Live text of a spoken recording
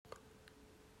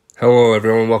Hello,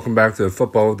 everyone. Welcome back to the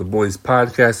Football with the Boys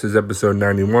podcast. This is episode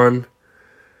 91,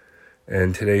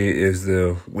 and today is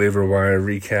the waiver wire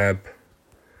recap.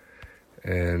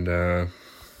 And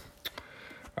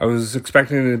I was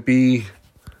expecting it to be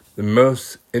the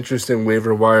most interesting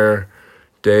waiver wire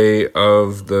day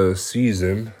of the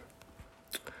season.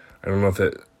 I don't know if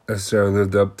it necessarily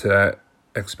lived up to that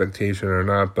expectation or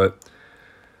not, but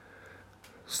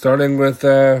starting with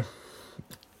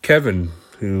Kevin,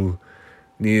 who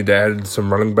needed to add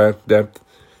some running back depth,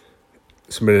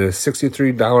 submitted a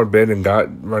 $63 bid and got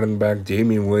running back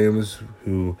Damien Williams,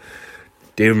 who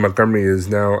David Montgomery is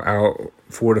now out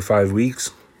 4 to 5 weeks.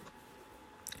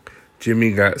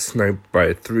 Jimmy got sniped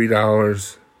by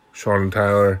 $3. Sean and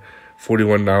Tyler,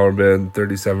 $41 bid,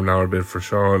 $37 bid for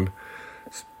Sean,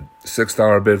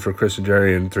 $6 bid for Chris and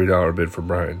Jerry, and $3 bid for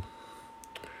Brian.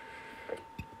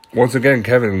 Once again,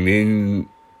 Kevin needing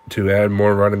to add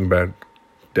more running back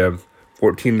depth.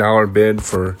 $14 bid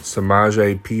for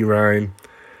Samaje Perine,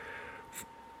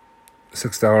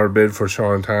 $6 bid for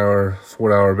Sean Tyler,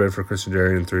 $4 bid for Chris and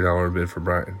Jerry, and $3 bid for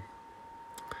Brian.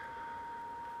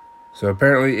 So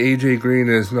apparently AJ Green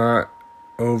is not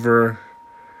over.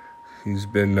 He's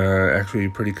been actually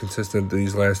pretty consistent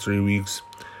these last 3 weeks.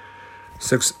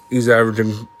 He's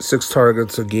averaging 6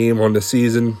 targets a game on the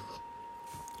season,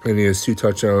 and he has 2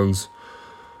 touchdowns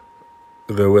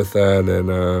to go with that,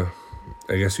 and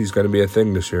I guess he's going to be a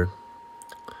thing this year.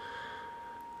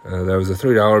 That was a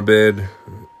 $3 bid.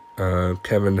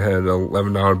 Kevin had an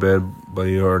 $11 bid, but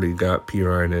he already got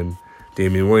Perine and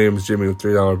Damien Williams. Jimmy with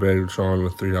 $3 bid, Sean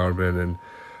with $3 bid, and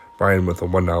Brian with a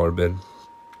 $1 bid.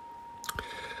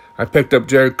 I picked up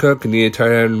Jared Cook and needed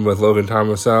tight end with Logan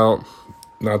Thomas out.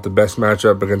 Not the best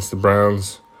matchup against the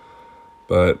Browns,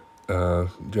 but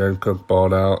Jared Cook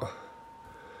balled out.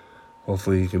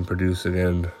 Hopefully he can produce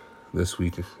again this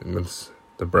week against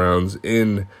the Browns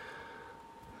in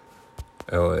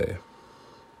LA.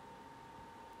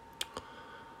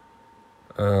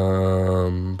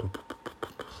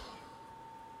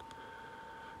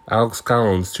 Alex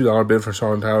Collins, $2 bid for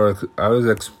Sean Tyler. I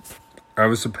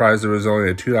was surprised there was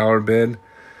only a $2 bid.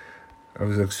 I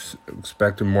was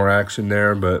expecting more action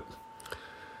there, but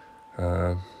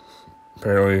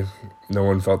apparently no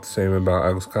one felt the same about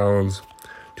Alex Collins.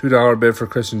 $2 bid for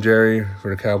Chris and Jerry for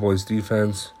the Cowboys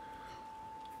defense.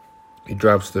 He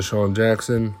drops to Sean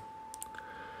Jackson.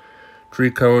 Tree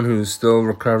Cohen, who's still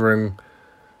recovering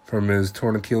from his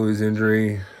torn Achilles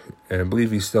injury, and I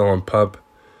believe he's still on PUP.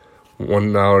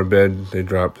 $1 bid. They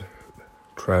dropped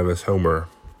Travis Homer.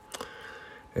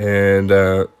 And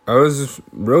I was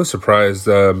real surprised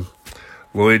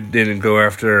Lloyd didn't go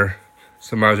after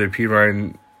Samaje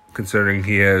Perine, considering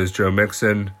he has Joe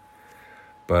Mixon.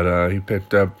 But he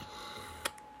picked up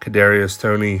Kadarius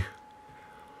Toney,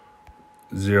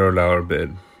 $0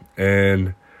 bid.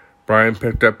 And Brian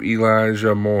picked up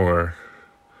Elijah Moore,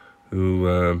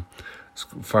 who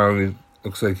finally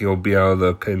looks like he'll be out of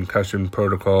the concussion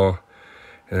protocol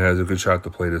and has a good shot to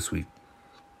play this week.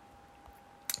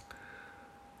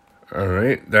 All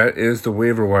right, that is the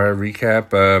waiver wire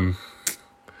recap. A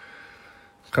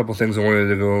couple things I wanted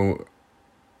to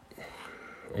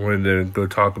go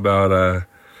talk about.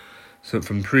 So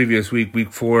from previous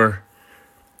week 4,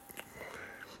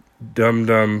 Dum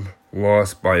Dum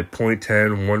lost by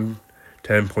 0.10,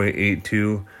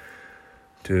 110.82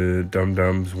 to Dum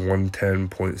Dum's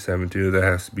 110.72. That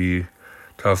has to be a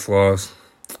tough loss.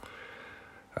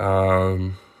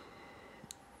 What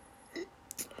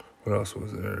else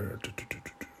was there?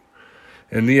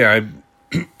 And yeah,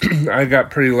 I got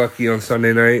pretty lucky on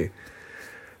Sunday night.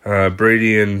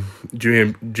 Brady and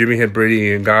Jimmy had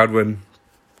Brady and Godwin.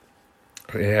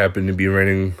 It happened to be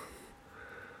raining.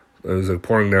 It was like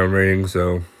pouring down raining,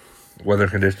 so weather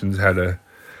conditions had to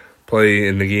play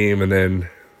in the game. And then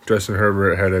Justin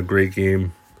Herbert had a great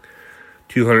game,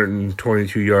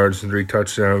 222 yards and 3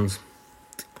 touchdowns.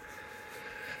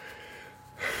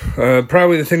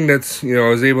 Probably the thing that's, I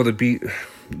was able to beat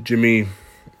Jimmy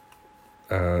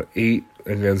 8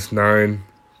 against 9.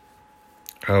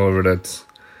 However,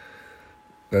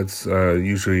 that's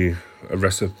usually a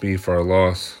recipe for a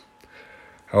loss.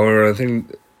 However, I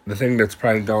think the thing that's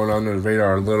probably going under the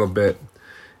radar a little bit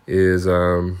is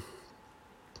the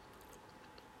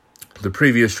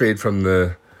previous trade from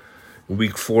the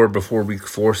week 4, before week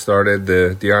 4 started,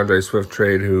 the DeAndre Swift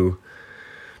trade, who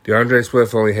DeAndre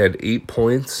Swift only had 8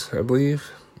 points, I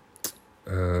believe.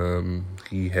 He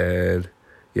had,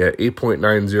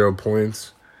 8.90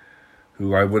 points,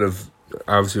 who I would have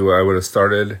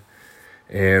started.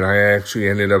 And I actually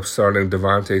ended up starting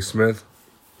Devontae Smith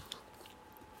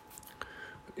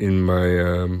in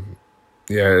my,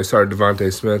 I started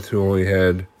Devontae Smith, who only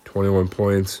had 21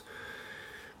 points.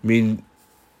 Me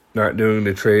not doing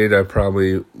the trade, I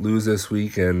probably lose this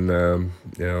week, and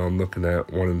I'm looking at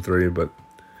 1-3. But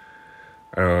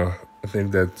I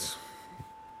think that's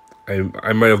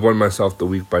I might have won myself the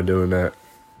week by doing that,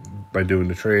 by doing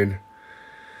the trade.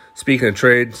 Speaking of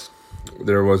trades,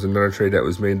 there was another trade that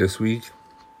was made this week.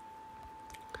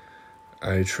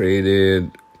 I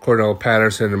traded Cordell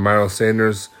Patterson and Miles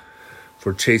Sanders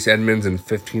for Chase Edmonds and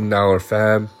 $15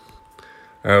 fab.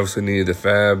 I obviously needed the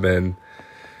fab, and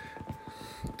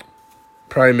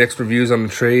probably mixed reviews on the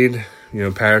trade.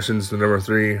 Patterson's the number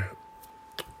three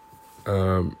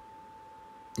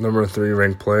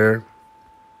ranked player.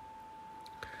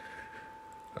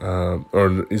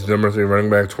 Or he's number 3 running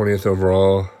back, 20th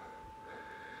overall.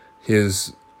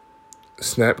 His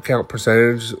snap count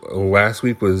percentage last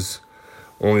week was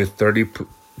only 30%.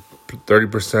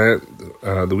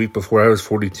 The week before, I was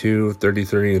 42,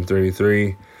 33, and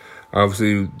 33.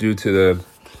 Obviously, due to the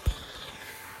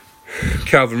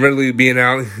Calvin Ridley being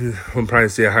out, we'll probably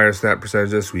see a higher snap percentage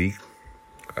this week.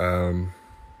 But I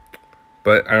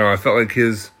don't know. I felt like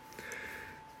his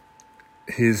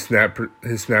snap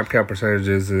count percentage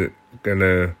isn't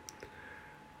gonna.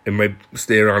 It might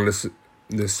stay around this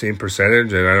same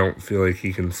percentage, and I don't feel like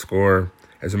he can score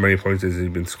as many points as he's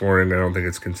been scoring. I don't think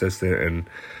it's consistent, and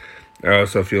I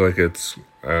also feel like it's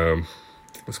kind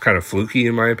of fluky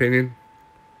in my opinion.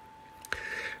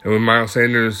 And with Miles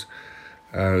Sanders,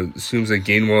 it seems like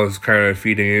Gainwell is kind of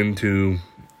feeding into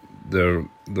the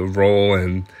role,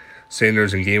 and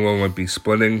Sanders and Gainwell might be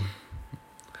splitting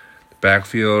the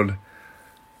backfield.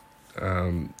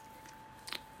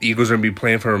 Eagles are going to be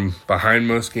playing for him behind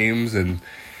most games, and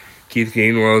Kenneth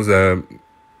Gainwell is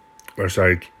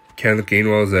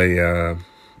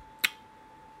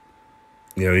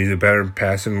he's a better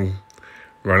pass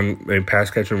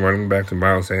catching running back than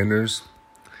Miles Sanders.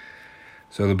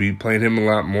 So they'll be playing him a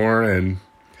lot more, and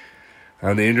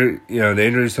the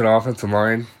injuries to the offensive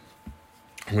line.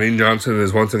 Lane Johnson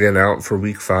is once again out for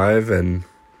week 5, and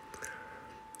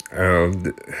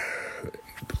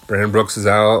Brandon Brooks is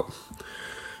out.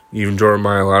 Even Jordan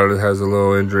Mailata has a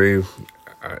little injury,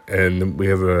 and we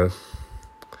have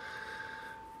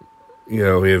We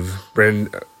have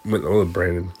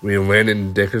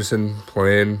Landon Dickerson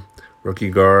playing rookie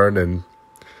guard, and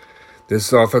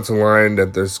this offensive line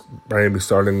that there's probably going to be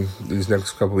starting these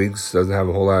next couple weeks doesn't have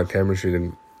a whole lot of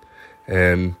chemistry,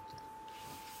 and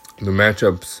the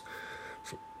matchups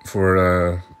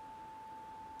for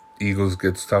Eagles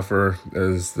gets tougher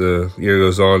as the year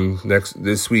goes on.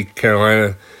 This week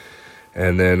Carolina,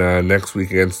 and then next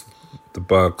week against the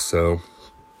Bucs. So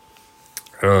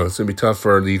it's gonna be tough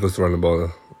for the Eagles to run the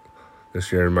ball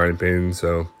this year, in my opinion.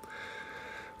 So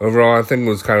overall, I think it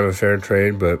was kind of a fair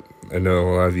trade, but I know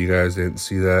a lot of you guys didn't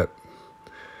see that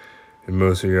in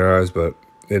most of your eyes. But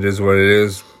it is what it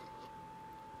is.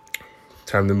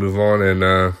 Time to move on, and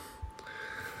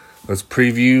let's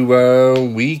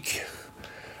preview week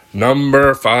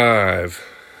number 5.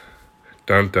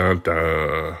 Dun, dun,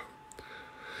 dun.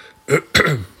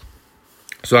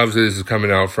 So obviously this is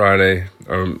coming out Friday,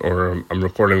 or I'm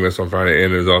recording this on Friday,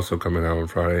 and it is also coming out on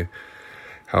Friday.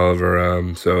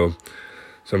 However, so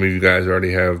some of you guys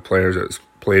already have players that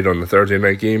played on the Thursday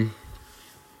night game.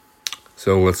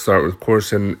 So let's start with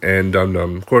Corson and Dum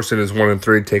Dum. Corson is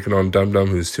 1-3, taking on Dum Dum,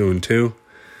 who's 2-2.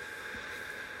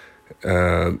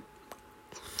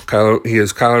 He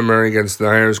has Kyler Murray against the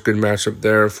Niners. Good matchup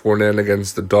there. Fournette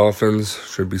against the Dolphins.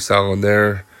 Should be solid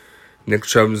there. Nick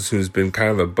Chubb, who's been kind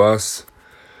of a bust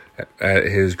at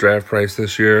his draft price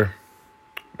this year.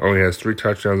 Only has 3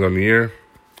 touchdowns on the year.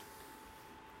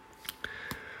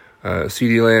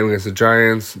 CeeDee Lamb against the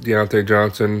Giants. Deontay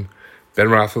Johnson. Ben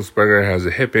Roethlisberger has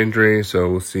a hip injury, so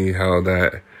we'll see how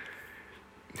that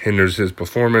hinders his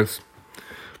performance.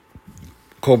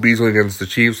 Cole Beasley against the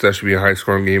Chiefs. That should be a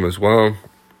high-scoring game as well.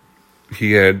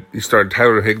 He started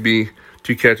Tyler Higbee,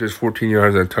 2 catches, 14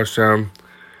 yards, and a touchdown.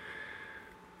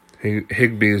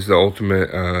 Higbee is the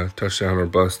ultimate touchdown or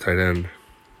bust tight end.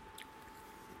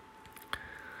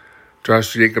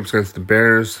 Josh Jacobs against the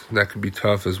Bears. That could be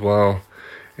tough as well.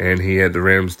 And he had the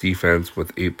Rams defense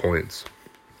with 8 points.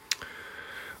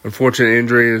 Unfortunate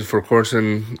injuries for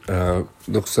Corson.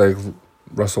 Looks like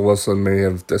Russell Wilson may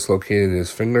have dislocated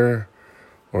his finger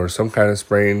or some kind of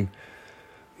sprain.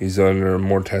 He's under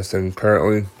more testing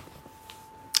currently.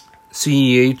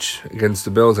 CEH against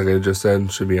the Bills, like I just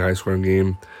said, should be a high-scoring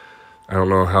game. I don't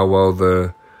know how well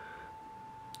the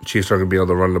Chiefs are going to be able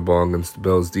to run the ball against the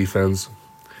Bills' defense.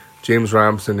 James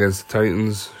Robinson against the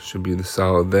Titans should be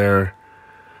solid there.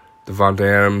 Devontae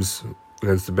Adams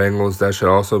against the Bengals, that should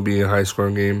also be a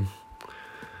high-scoring game.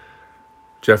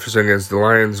 Jefferson against the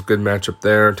Lions, good matchup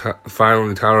there.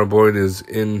 Finally, Tyler Boyd is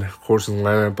in Corson's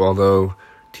lineup, although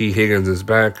T. Higgins is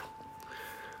back.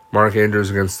 Mark Andrews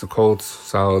against the Colts,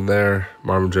 solid there.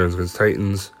 Marvin Jones against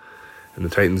Titans, and the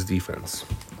Titans defense.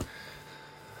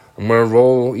 I'm going to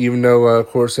roll, even though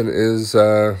Corson is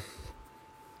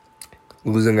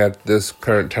losing at this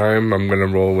current time, I'm going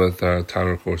to roll with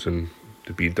Tyler Corson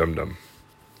to beat Dum Dum.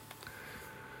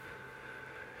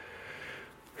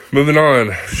 Moving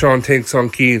on, Sean takes on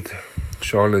Keith.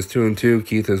 Sean is 2-2.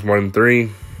 Keith is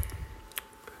 1-3.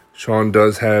 Sean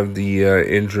does have the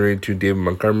injury to David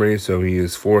Montgomery, so he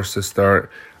is forced to start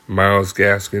Myles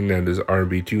Gaskin at his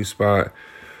RB2 spot.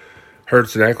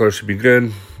 Hurts and Eckler should be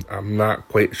good. I'm not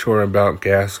quite sure about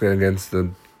Gaskin against the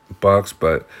Bucs,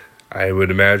 but I would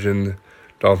imagine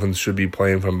Dolphins should be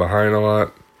playing from behind a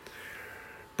lot.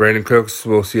 Brandon Cooks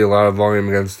will see a lot of volume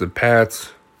against the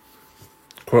Pats.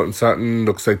 Courtland Sutton,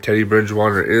 looks like Teddy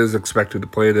Bridgewater is expected to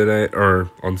play today or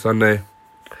on Sunday.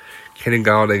 Kenny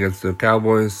Golladay against the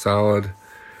Cowboys, solid.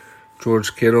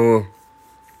 George Kittle,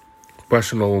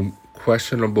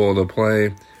 questionable to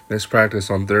play. Missed practice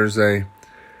on Thursday.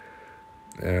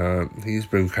 He's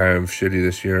been kind of shitty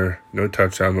this year. No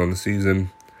touchdowns on the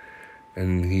season.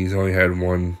 And he's only had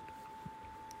one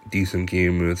decent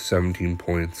game with 17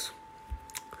 points.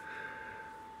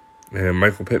 And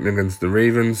Michael Pittman against the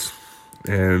Ravens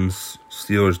and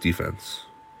Steelers defense.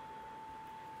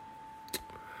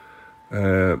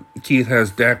 Keith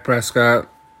has Dak Prescott,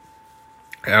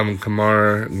 Alvin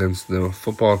Kamara against the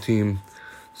football team,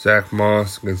 Zach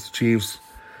Moss against the Chiefs,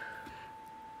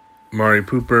 Mari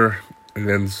Cooper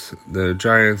against the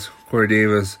Giants, Corey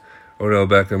Davis, Odell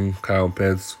Beckham, Kyle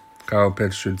Pitts. Kyle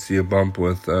Pitts should see a bump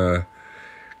with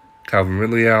Calvin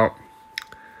Ridley out,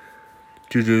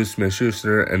 Juju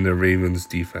Smith-Schuster, and the Ravens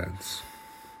defense.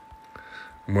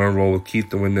 I'm going to roll with Keith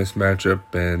to win this matchup,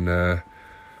 and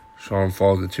Sean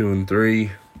falls to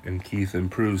 2-3, and Keith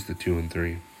improves to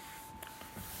 2-3.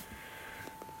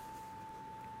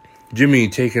 Jimmy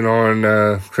taking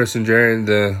on Chris and Jerry,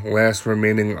 the last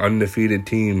remaining undefeated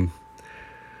team.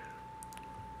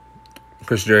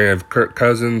 Chris and Jerry have Kirk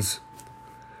Cousins,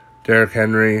 Derrick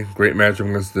Henry, great matchup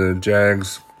against the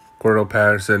Jags. Cordell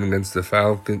Patterson against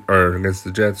against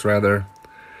the Jets rather.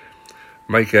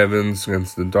 Mike Evans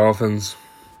against the Dolphins.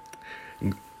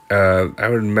 I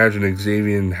would imagine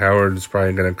Xavier Howard is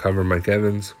probably going to cover Mike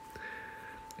Evans.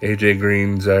 AJ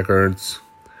Green, Zach Ertz,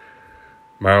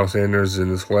 Miles Sanders in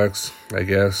his flex, I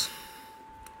guess.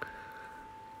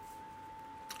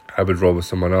 I would roll with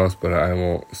someone else, but I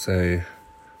won't say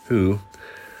who.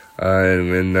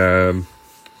 And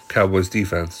Cowboys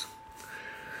defense.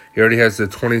 He already has the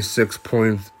 26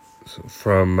 points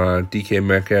from DK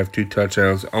Metcalf, 2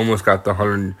 touchdowns. Almost got the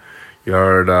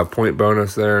 100-yard point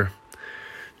bonus there.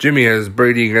 Jimmy has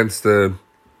Brady against the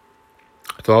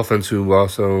Dolphins, who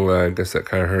also, I guess that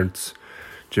kind of hurts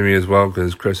Jimmy as well,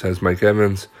 because Chris has Mike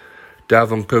Evans.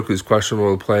 Dalvin Cook is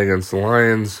questionable to play against the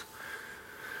Lions.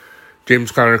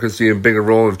 James Conner could see a bigger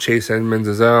role if Chase Edmonds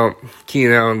is out.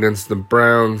 Keenan Allen against the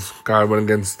Browns. Godwin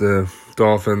against the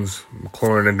Dolphins.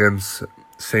 McLaurin against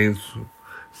Saints.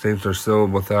 Saints are still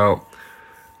without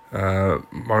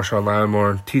Marshawn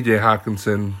Lattimore, T.J.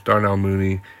 Hockenson, Darnell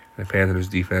Mooney, and the Panthers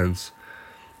defense.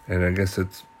 And I guess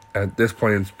it's at this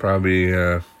point it's probably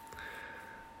not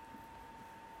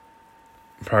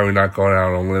going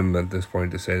out on a limb at this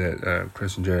point to say that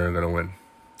Chris and Jerry are going to win.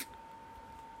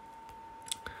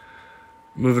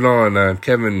 Moving on,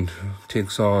 Kevin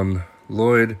takes on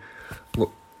Lloyd.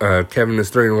 Kevin is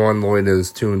 3-1. Lloyd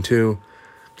is 2-2.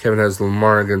 Kevin has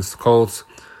Lamar against the Colts.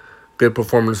 Good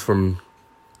performance from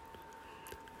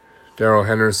Darrell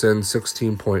Henderson,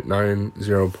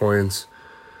 16.90 points.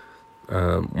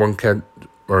 One catch,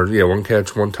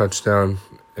 1 touchdown,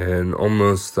 and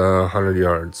almost 100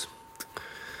 yards.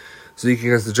 Zeke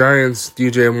against the Giants.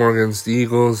 DJ Moore against the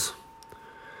Eagles.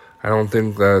 I don't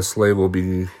think Slay will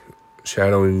be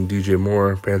shadowing DJ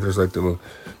Moore. Panthers like to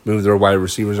move their wide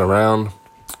receivers around.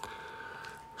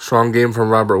 Strong game from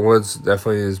Robert Woods.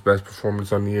 Definitely his best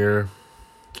performance on the year.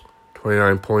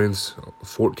 29 points,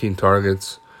 14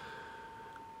 targets,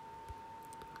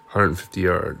 150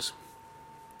 yards.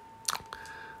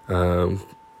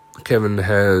 Kevin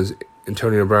has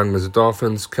Antonio Brown against the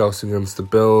Dolphins, Kelsey against the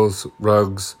Bills,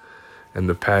 Ruggs, and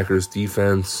the Packers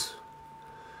defense.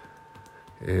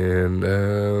 And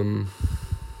a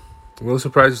little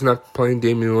surprised he's not playing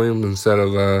Damian Williams instead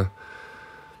of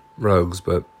Ruggs,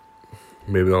 but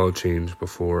maybe that'll change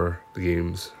before the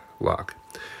game's lock.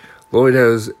 Lloyd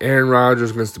has Aaron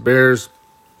Rodgers against the Bears,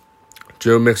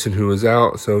 Joe Mixon, who is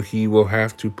out, so he will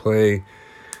have to play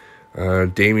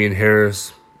Damian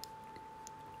Harris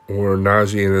or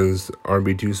Najee in his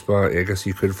RB2 spot. I guess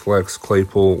you could flex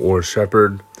Claypool or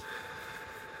Shepard.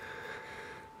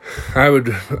 I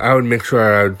would make sure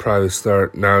I would probably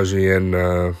start Najee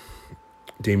and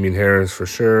Damian Harris for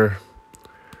sure.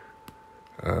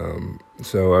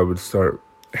 So I would start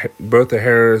both the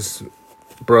Harris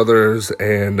brothers,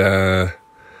 and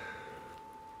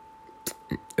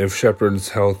if Shepard's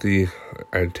healthy,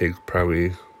 I'd take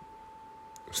probably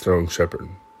Sterling Shepard.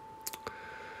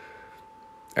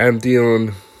 Adam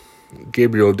Thielen,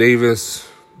 Gabriel Davis.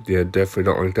 Yeah, definitely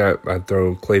don't like that. I'd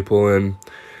throw Claypool in.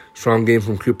 Strong game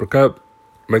from Cooper Kupp,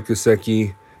 Mike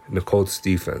Gesicki, and the Colts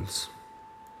defense.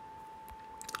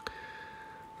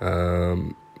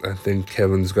 I think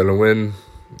Kevin's going to win.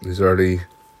 He's already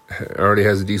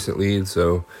has a decent lead,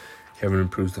 so Kevin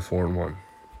improves to 4-1.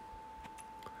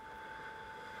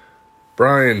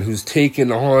 Brian, who's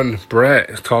taken on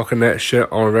Brett, talking that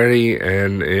shit already,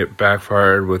 and it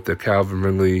backfired with the Calvin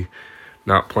Ridley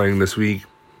not playing this week.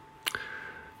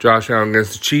 Josh Allen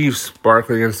against the Chiefs,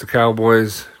 Barkley against the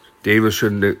Cowboys. Davis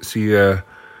should see a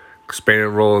expanded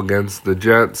role against the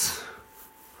Jets.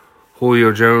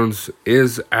 Julio Jones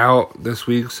is out this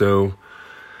week, so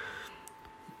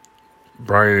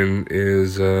Brian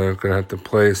is going to have to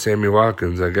play Sammy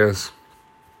Watkins, I guess.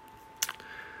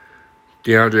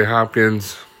 DeAndre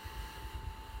Hopkins.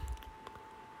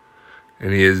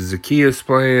 And he has Zacchaeus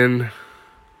playing.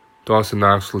 Dawson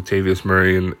Knox, Latavius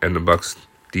Murray, and the Bucs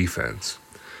defense.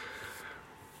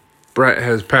 Brett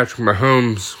has Patrick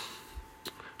Mahomes,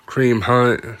 Kareem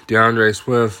Hunt, DeAndre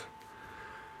Swift,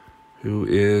 who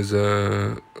is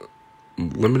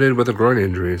limited with a groin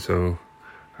injury, so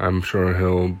I'm sure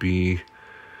he'll be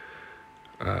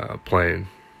playing.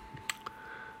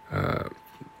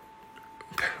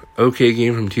 Okay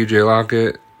game from TJ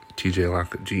Lockett,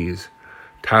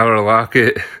 Tyler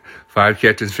Lockett, 5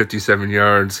 catches, 57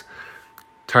 yards.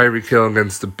 Tyreek Hill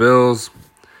against the Bills.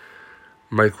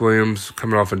 Mike Williams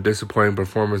coming off a disappointing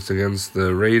performance against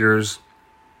the Raiders.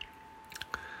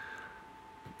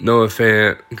 Noah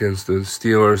Fant against the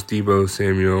Steelers. Deebo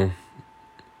Samuel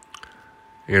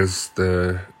against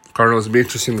the Cardinals. It'll be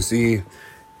interesting to see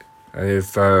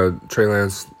if Trey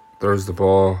Lance throws the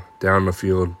ball down the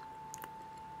field.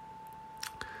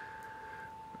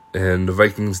 And the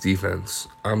Vikings defense.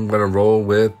 I'm going to roll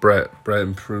with Brett. Brett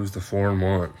improves to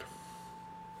 4-1.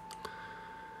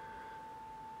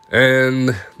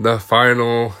 And the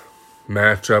final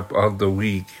matchup of the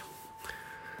week.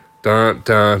 Dun,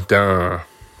 dun, dun.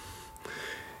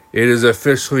 It is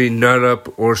officially nut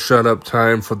up or shut up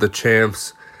time for the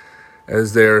champs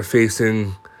as they're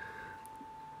facing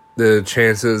the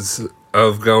chances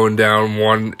of going down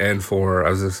 1-4.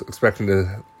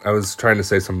 I was trying to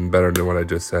say something better than what I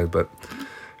just said, but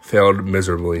failed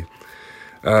miserably.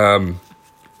 Stafford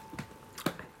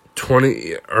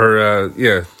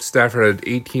had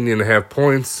 18.5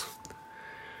 points,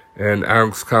 and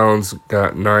Alex Collins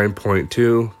got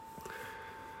 9.2.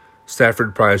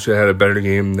 Stafford probably should have had a better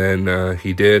game than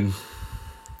he did,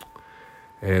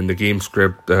 and the game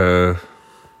script didn't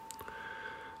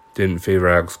favor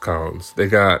Alex Collins. They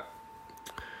got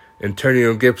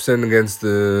Antonio Gibson against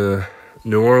the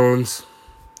New Orleans,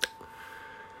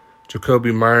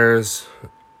 Jacoby Myers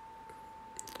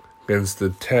against the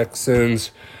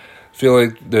Texans. I feel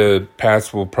like the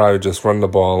Pats will probably just run the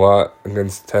ball a lot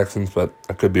against the Texans, but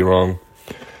I could be wrong.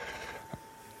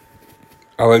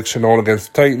 I like Shenault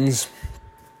against the Titans.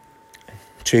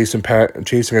 Chase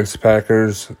against the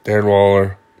Packers. Darren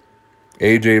Waller.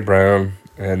 A.J. Brown.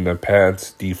 And the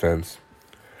Pats defense.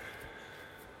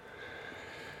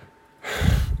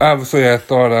 Obviously, I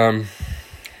thought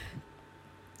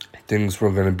things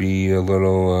were going to be a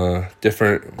little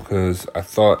different because I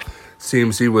thought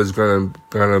CMC was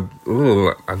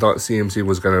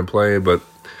gonna play, but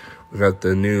we got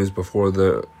the news before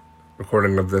the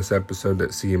recording of this episode that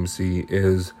CMC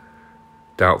is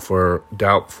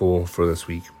doubtful for this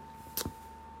week.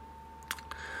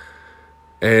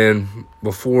 And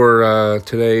before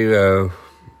today,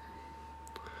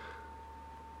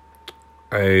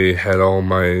 I had all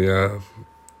my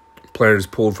players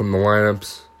pulled from the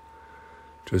lineups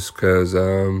just because, I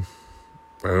don't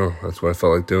know, that's what I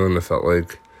felt like doing. I felt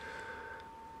like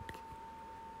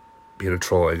being a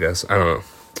troll, I guess. I don't know.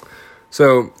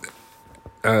 So,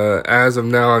 as of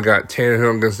now, I got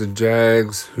Tannehill against the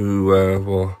Jags,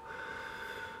 who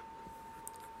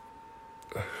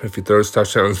if he throws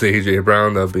touchdowns to A.J.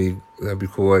 Brown, that'd be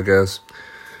cool, I guess.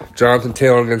 Jonathan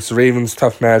Taylor against the Ravens,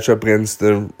 tough matchup against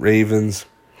the Ravens.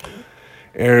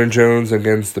 Aaron Jones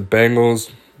against the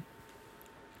Bengals.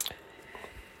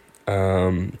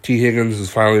 T. Higgins is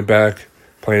finally back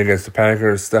playing against the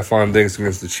Packers. Stephon Diggs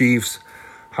against the Chiefs.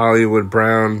 Hollywood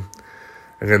Brown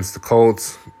against the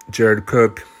Colts, Jared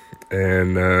Cook,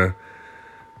 and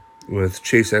with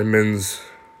Chase Edmonds.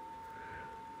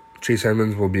 Chase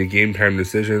Edmonds will be a game-time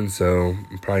decision, so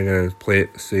I'm probably going to play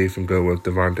it safe and go with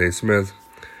Devontae Smith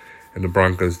and the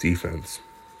Broncos defense.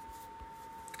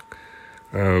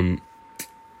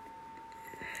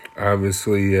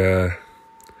 Obviously, they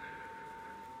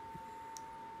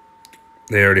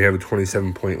already have a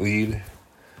 27-point lead.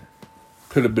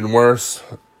 Could have been worse,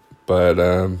 but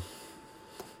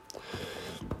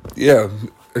yeah,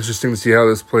 interesting to see how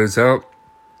this plays out.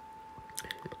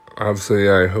 Obviously,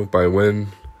 I hope I win,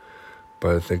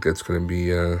 but I think it's going to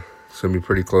be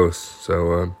pretty close.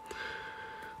 So,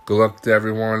 good luck to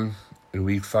everyone in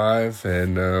Week 5,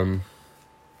 and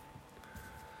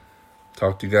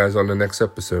talk to you guys on the next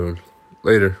episode.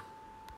 Later.